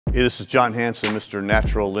Hey, this is John Hansen, Mr.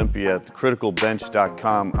 Natural Olympia at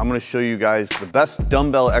Criticalbench.com. I'm going to show you guys the best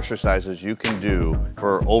dumbbell exercises you can do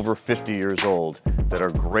for over 50 years old that are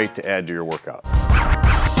great to add to your workout.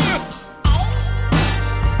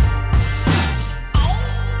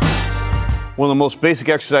 One of the most basic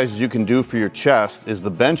exercises you can do for your chest is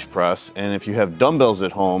the bench press, and if you have dumbbells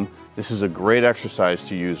at home, this is a great exercise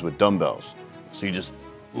to use with dumbbells. So you just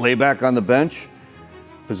lay back on the bench,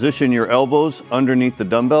 position your elbows underneath the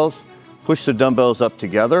dumbbells, push the dumbbells up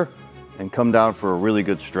together, and come down for a really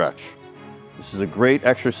good stretch. This is a great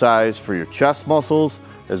exercise for your chest muscles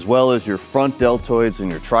as well as your front deltoids and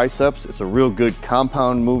your triceps. It's a real good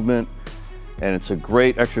compound movement, and it's a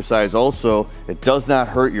great exercise also. It does not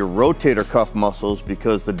hurt your rotator cuff muscles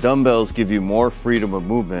because the dumbbells give you more freedom of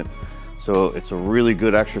movement, so it's a really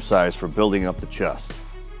good exercise for building up the chest.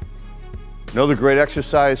 Another great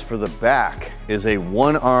exercise for the back is a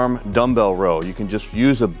one-arm dumbbell row. You can just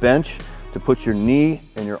use a bench to put your knee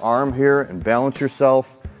and your arm here and balance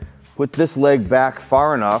yourself. Put this leg back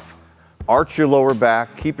far enough, arch your lower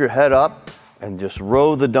back, keep your head up, and just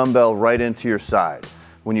row the dumbbell right into your side.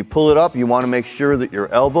 When you pull it up, you want to make sure that your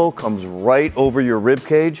elbow comes right over your rib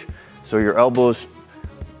cage, so your elbow's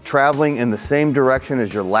traveling in the same direction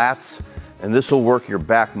as your lats, and this will work your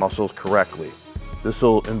back muscles correctly. This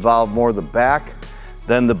will involve more the back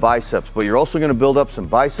than the biceps, but you're also going to build up some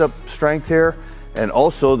bicep strength here and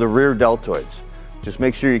also the rear deltoids. Just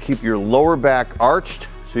make sure you keep your lower back arched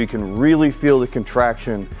so you can really feel the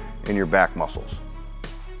contraction in your back muscles.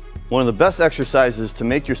 One of the best exercises to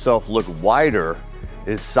make yourself look wider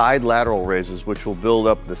is side lateral raises, which will build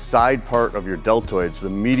up the side part of your deltoids, the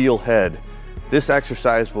medial head. This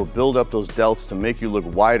exercise will build up those delts to make you look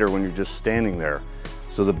wider when you're just standing there.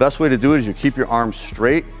 So the best way to do it is you keep your arms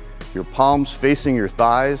straight, your palms facing your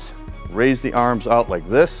thighs, raise the arms out like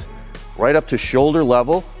this, right up to shoulder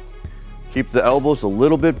level. Keep the elbows a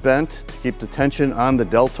little bit bent to keep the tension on the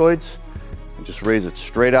deltoids, and just raise it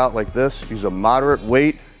straight out like this. Use a moderate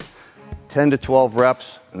weight, 10 to 12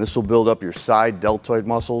 reps, and this will build up your side deltoid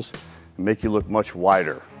muscles and make you look much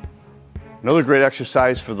wider. Another great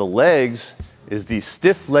exercise for the legs is the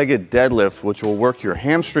stiff-legged deadlift, which will work your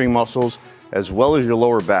hamstring muscles as well as your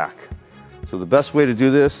lower back. So the best way to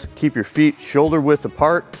do this, keep your feet shoulder width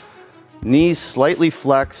apart, knees slightly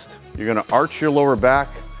flexed. You're gonna arch your lower back,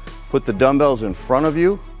 put the dumbbells in front of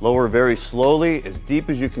you, lower very slowly, as deep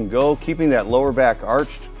as you can go, keeping that lower back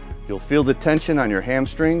arched. You'll feel the tension on your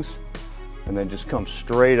hamstrings, and then just come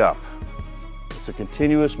straight up. It's a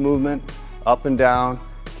continuous movement, up and down.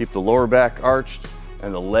 Keep the lower back arched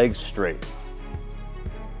and the legs straight.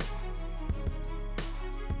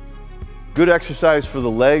 Good exercise for the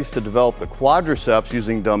legs to develop the quadriceps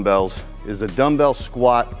using dumbbells is a dumbbell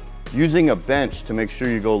squat using a bench to make sure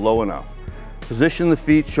you go low enough. Position the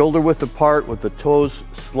feet shoulder width apart with the toes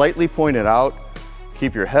slightly pointed out.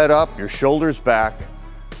 Keep your head up, your shoulders back.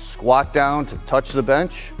 Squat down to touch the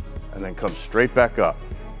bench and then come straight back up.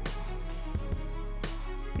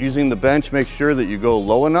 Using the bench, make sure that you go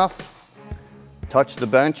low enough, touch the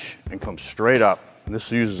bench, and come straight up. And this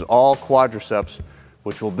uses all quadriceps,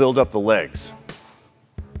 which will build up the legs.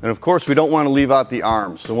 And of course, we don't want to leave out the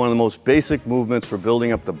arms. So one of the most basic movements for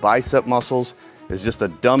building up the bicep muscles is just a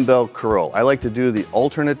dumbbell curl. I like to do the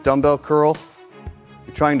alternate dumbbell curl.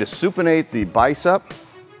 You're trying to supinate the bicep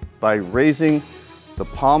by raising the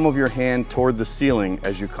palm of your hand toward the ceiling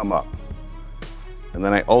as you come up. And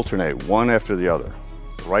then I alternate one after the other,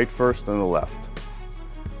 right first and the left.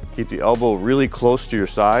 Keep the elbow really close to your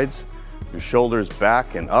sides, your shoulders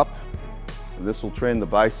back and up. And this will train the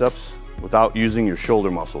biceps without using your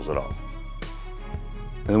shoulder muscles at all.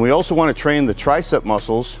 And we also want to train the tricep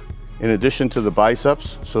muscles in addition to the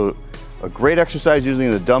biceps. So a great exercise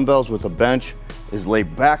using the dumbbells with a bench is lay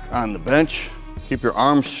back on the bench, keep your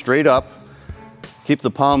arms straight up, keep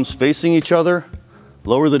the palms facing each other,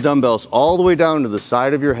 lower the dumbbells all the way down to the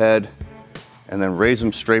side of your head, and then raise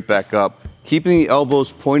them straight back up, keeping the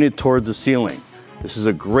elbows pointed toward the ceiling. This is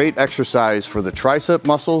a great exercise for the tricep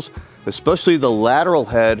muscles, especially the lateral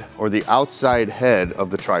head or the outside head of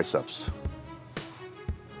the triceps.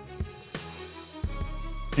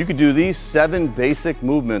 You can do these 7 basic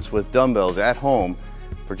movements with dumbbells at home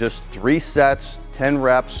for just 3 sets, 10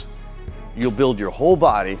 reps. You'll build your whole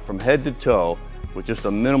body from head to toe with just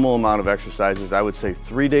a minimal amount of exercises. I would say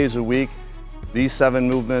 3 days a week. These 7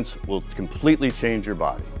 movements will completely change your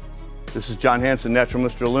body. This is John Hansen, Natural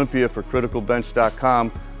Mr. Olympia for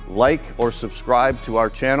Criticalbench.com. Like or subscribe to our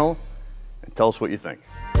channel and tell us what you think.